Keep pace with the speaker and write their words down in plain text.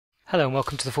Hello and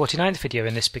welcome to the 49th video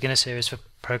in this beginner series for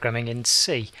programming in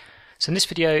C. So in this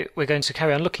video we're going to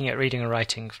carry on looking at reading and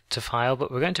writing to file, but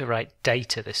we're going to write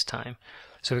data this time.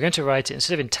 So we're going to write it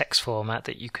instead of in text format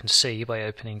that you can see by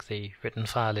opening the written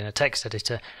file in a text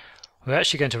editor. We're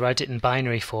actually going to write it in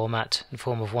binary format in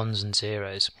form of ones and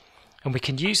zeros. And we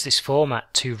can use this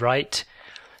format to write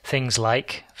things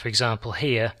like, for example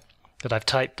here, that I've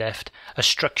typedefed, a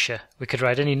structure. We could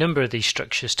write any number of these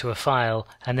structures to a file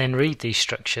and then read these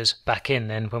structures back in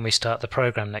then when we start the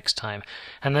program next time.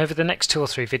 And over the next 2 or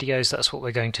 3 videos that's what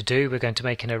we're going to do. We're going to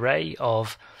make an array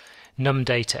of num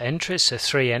data entries, so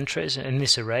 3 entries. In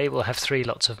this array we'll have 3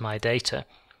 lots of my data,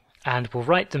 and we'll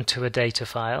write them to a data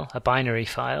file, a binary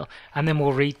file, and then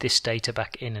we'll read this data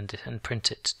back in and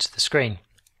print it to the screen.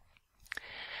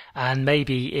 And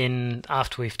maybe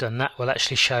after we've done that, we'll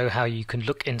actually show how you can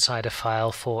look inside a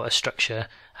file for a structure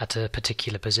at a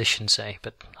particular position, say,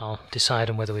 but I'll decide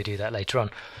on whether we do that later on.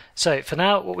 So for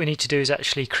now, what we need to do is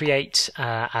actually create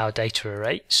our data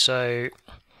array.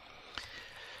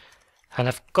 And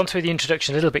I've gone through the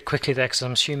introduction a little bit quickly there because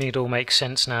I'm assuming it all makes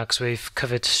sense now because we've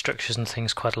covered structures and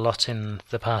things quite a lot in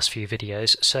the past few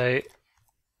videos. So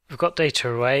we've got data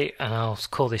array, and I'll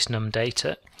call this num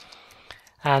data.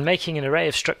 And making an array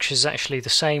of structures is actually the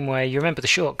same way. You remember the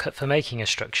shortcut for making a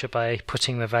structure by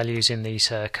putting the values in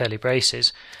these curly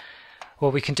braces.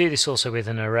 Well, we can do this also with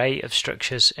an array of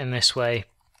structures in this way,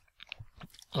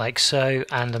 like so.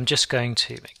 And I'm just going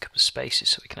to make a couple of spaces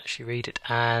so we can actually read it.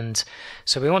 And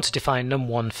so we want to define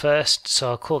num1 first, so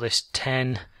I'll call this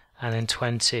 10, and then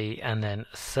 20, and then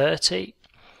 30.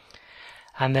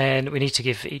 And then we need to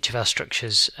give each of our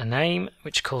structures a name,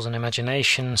 which calls an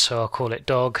imagination, so I'll call it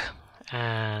dog,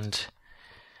 and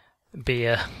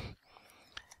beer,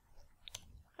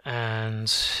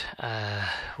 and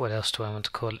what else do I want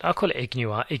to call it? I'll call it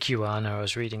iguana. I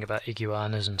was reading about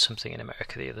iguanas and something in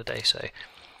America the other day, so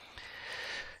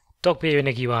dog, beer and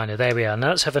iguana, there we are. Now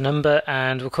let's have a number,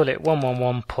 and we'll call it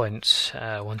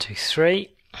 111.123,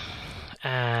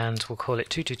 and we'll call it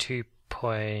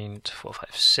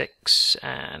 222.456,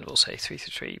 and we'll say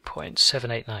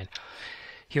 333.789.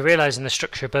 You realise in the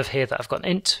structure above here that I've got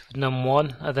an int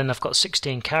num1, and then I've got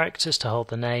 16 characters to hold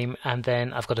the name, and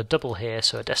then I've got a double here,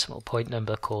 so a decimal point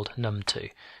number called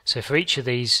num2. So for each of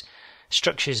these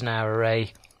structures in our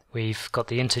array, we've got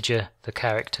the integer, the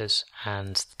characters,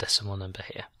 and the decimal number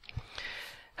here.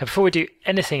 And before we do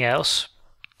anything else,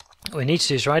 what we need to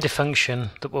do is write a function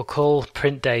that we'll call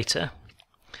print data,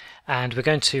 and we're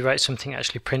going to write something that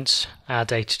actually prints our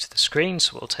data to the screen.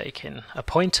 So we'll take in a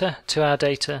pointer to our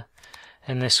data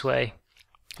in this way,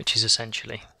 which is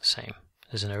essentially the same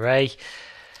as an array.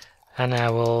 And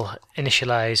now we'll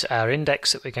initialize our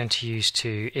index that we're going to use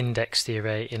to index the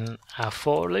array in our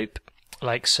for loop,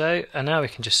 like so. And now we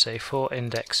can just say for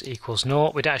index equals 0.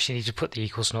 We don't actually need to put the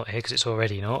equals 0 here because it's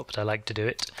already 0, but I like to do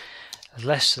it.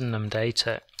 Less than num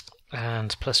data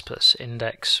and plus plus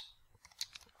index.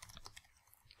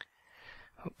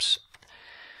 Oops.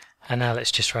 And now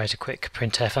let's just write a quick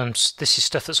printf. And this is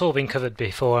stuff that's all been covered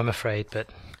before, I'm afraid, but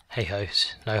hey ho,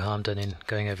 no harm done in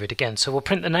going over it again. So we'll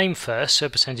print the name first, so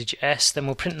 %s, then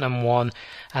we'll print num1,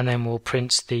 and then we'll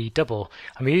print the double.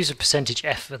 And we use a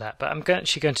 %f for that, but I'm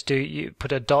actually going to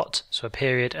put a dot, so a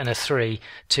period, and a 3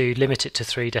 to limit it to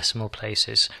 3 decimal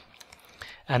places.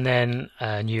 And then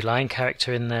a new line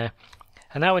character in there.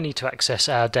 And now we need to access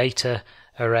our data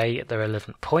array at the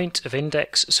relevant point of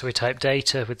index, so we type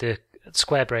data with the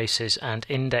square braces and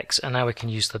index, and now we can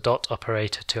use the dot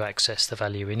operator to access the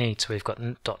value we need. So we've got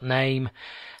dot name,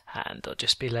 and I'll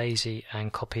just be lazy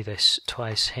and copy this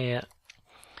twice here.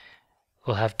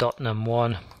 We'll have dot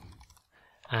num1,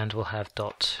 and we'll have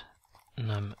dot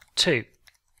num2.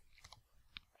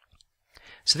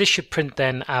 So this should print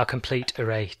then our complete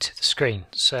array to the screen.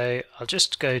 So I'll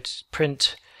just go to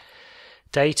print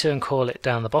data and call it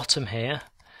down the bottom here,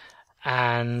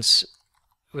 and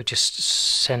we'll just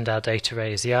send our data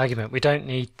array as the argument. We don't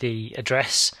need the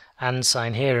address and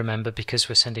sign here, remember, because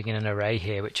we're sending in an array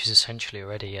here, which is essentially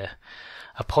already a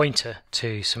pointer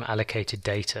to some allocated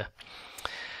data.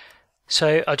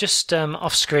 So I'll just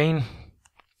off screen,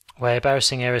 where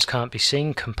embarrassing errors can't be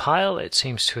seen, compile. It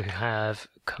seems to have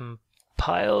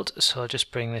compiled, so I'll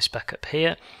just bring this back up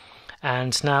here,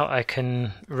 and now I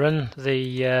can run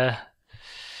the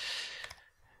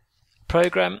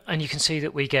program, and you can see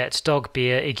that we get dog,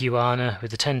 beer, iguana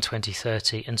with the 10, 20,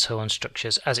 30 and so on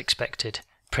structures as expected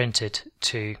printed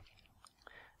to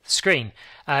the screen.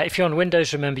 If you're on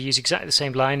Windows, remember, use exactly the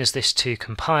same line as this to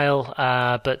compile,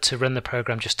 but to run the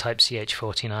program just type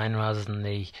ch49 rather than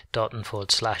the dot and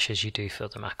 / as you do for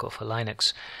the Mac or for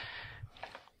Linux.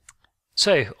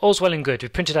 So all's well and good,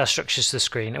 we've printed our structures to the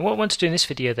screen, and what I want to do in this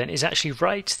video then is actually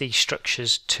write these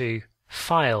structures to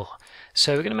file.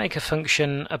 So we're going to make a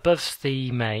function above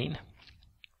the main,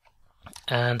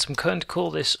 and I'm going to call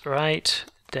this write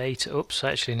data. Oops,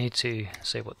 I actually need to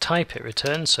say what type it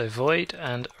returns, so void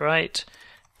and write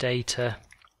data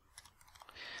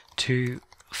to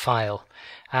file.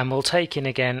 And we'll take in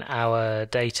again our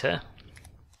data,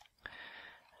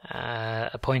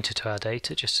 a pointer to our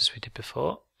data, just as we did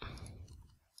before.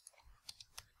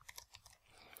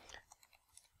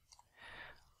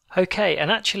 Okay, and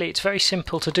actually it's very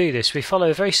simple to do this. We follow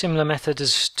a very similar method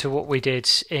as to what we did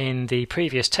in the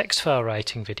previous text file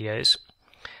writing videos,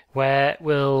 where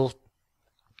we'll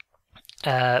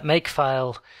make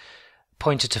file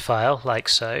pointer to file, like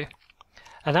so.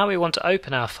 And now we want to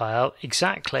open our file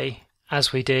exactly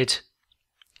as we did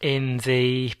in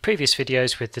the previous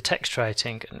videos with the text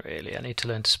writing, and really I need to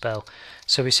learn to spell.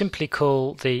 So we simply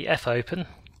call the fopen,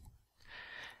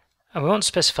 and we want to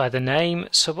specify the name,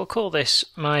 so we'll call this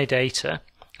my data,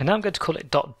 and now I'm going to call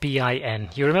it .bin.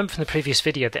 You remember from the previous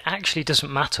video that it actually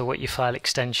doesn't matter what your file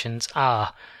extensions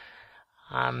are.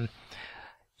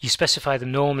 You specify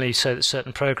them normally so that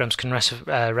certain programs can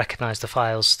recognize the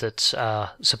files that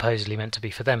are supposedly meant to be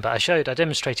for them. But I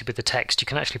demonstrated with the text, you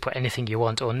can actually put anything you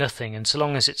want or nothing, and so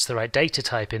long as it's the right data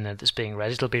type in there that's being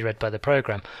read, it'll be read by the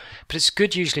program. But it's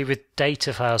good usually with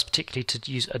data files, particularly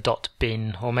to use a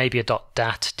 .bin or maybe a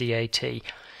 .dat, D-A-T,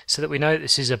 so that we know that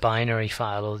this is a binary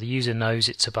file, or the user knows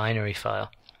it's a binary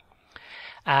file.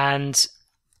 And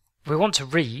we want to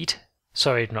read.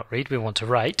 Sorry, not read, we want to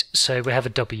write, so we have a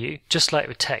W, just like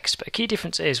with text, but a key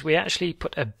difference is we actually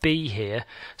put a B here,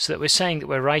 so that we're saying that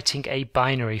we're writing a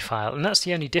binary file, and that's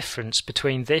the only difference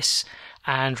between this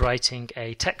and writing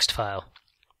a text file.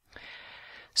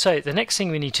 So the next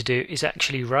thing we need to do is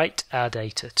actually write our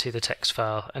data to the text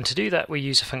file, and to do that we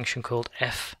use a function called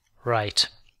fwrite.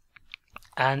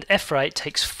 And fwrite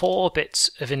takes 4 bits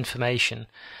of information.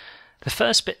 The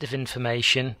first bit of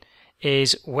information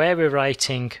is where we're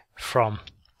writing from.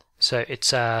 So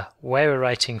it's where we're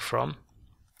writing from,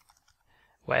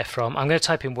 where from. I'm going to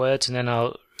type in words and then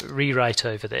I'll rewrite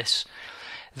over this.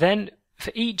 Then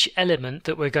for each element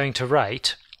that we're going to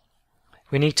write,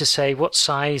 we need to say what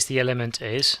size the element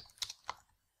is.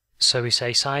 So we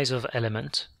say size of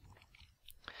element.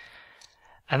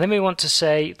 And then we want to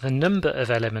say the number of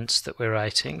elements that we're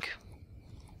writing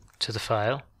to the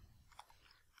file.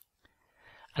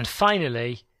 And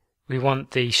finally, we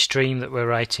want the stream that we're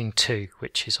writing to,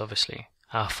 which is obviously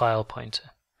our file pointer.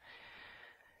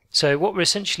 So what we're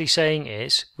essentially saying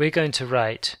is we're going to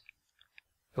write,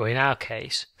 or in our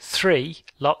case, 3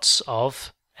 lots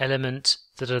of elements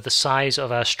that are the size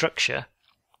of our structure,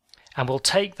 and we'll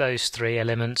take those 3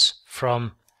 elements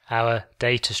from our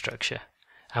data structure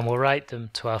and we'll write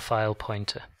them to our file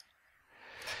pointer.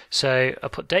 So I'll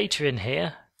put data in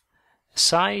here.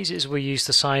 Size is we use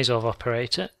the size of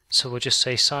operator. So we'll just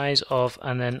say size of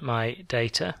and then my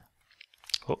data.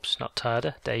 Oops, not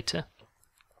tada, data.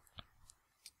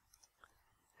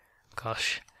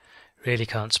 Gosh, really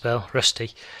can't spell,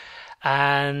 rusty.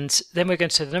 And then we're going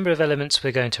to say the number of elements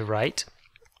we're going to write.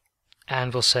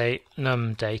 And we'll say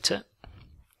num data.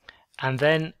 And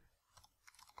then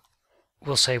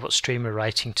we'll say what stream we're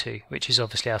writing to, which is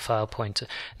obviously our file pointer.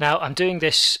 Now I'm doing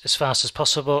this as fast as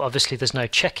possible. Obviously there's no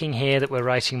checking here that we're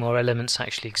writing more elements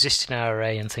actually exist in our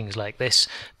array and things like this,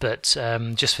 but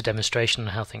just for demonstration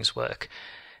on how things work,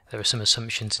 there are some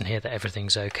assumptions in here that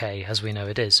everything's okay, as we know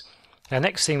it is. Now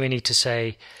next thing we need to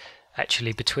say,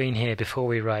 actually between here before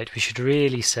we write, we should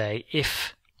really say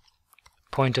if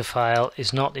pointer file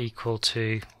is not equal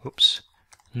to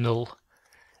null,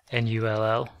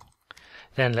 null,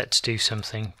 then let's do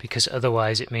something, because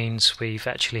otherwise it means we've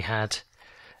actually had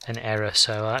an error.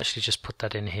 So I'll actually just put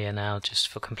that in here now just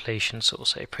for completion. So we'll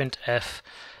say printf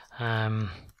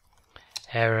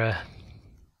error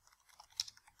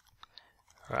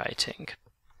writing.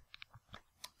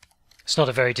 It's not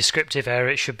a very descriptive error,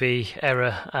 it should be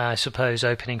error, I suppose,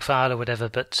 opening file or whatever,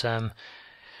 but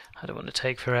I don't want to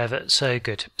take forever. So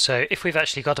good. So if we've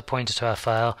actually got a pointer to our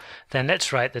file, then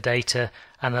let's write the data,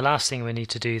 and the last thing we need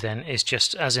to do then is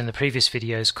just, as in the previous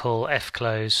videos, call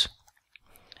fclose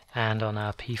and on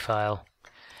our p file.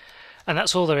 And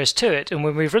that's all there is to it. And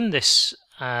when we run this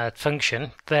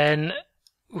function, then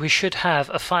we should have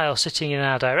a file sitting in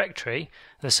our directory,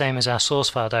 the same as our source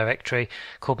file directory,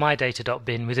 called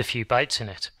mydata.bin with a few bytes in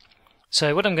it.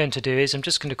 So what I'm going to do is I'm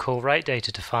just going to call write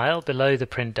data to file below the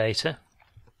print data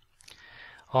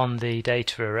on the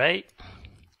data array,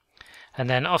 and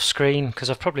then off screen, because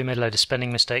I've probably made a load of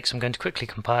spelling mistakes, I'm going to quickly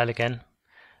compile again,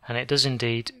 and it does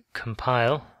indeed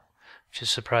compile which has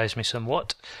surprised me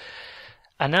somewhat.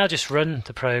 And now just run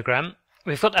the program.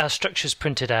 We've got our structures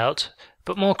printed out,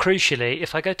 but more crucially,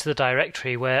 if I go to the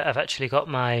directory where I've actually got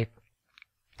my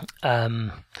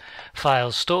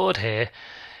files stored here,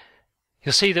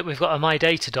 you'll see that we've got a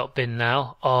mydata.bin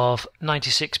now of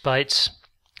 96 bytes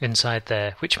inside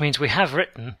there, which means we have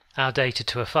written our data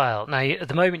to a file. Now, at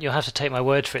the moment, you'll have to take my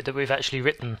word for it that we've actually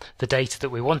written the data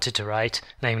that we wanted to write,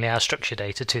 namely our structure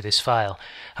data, to this file.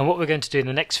 And what we're going to do in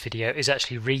the next video is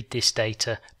actually read this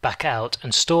data back out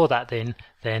and store that then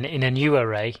in a new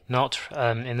array, not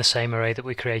in the same array that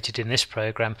we created in this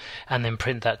program, and then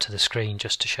print that to the screen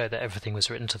just to show that everything was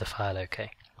written to the file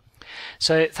okay.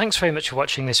 So thanks very much for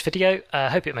watching this video. I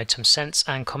hope it made some sense,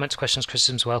 and comments, questions,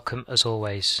 criticisms welcome as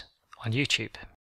always on YouTube.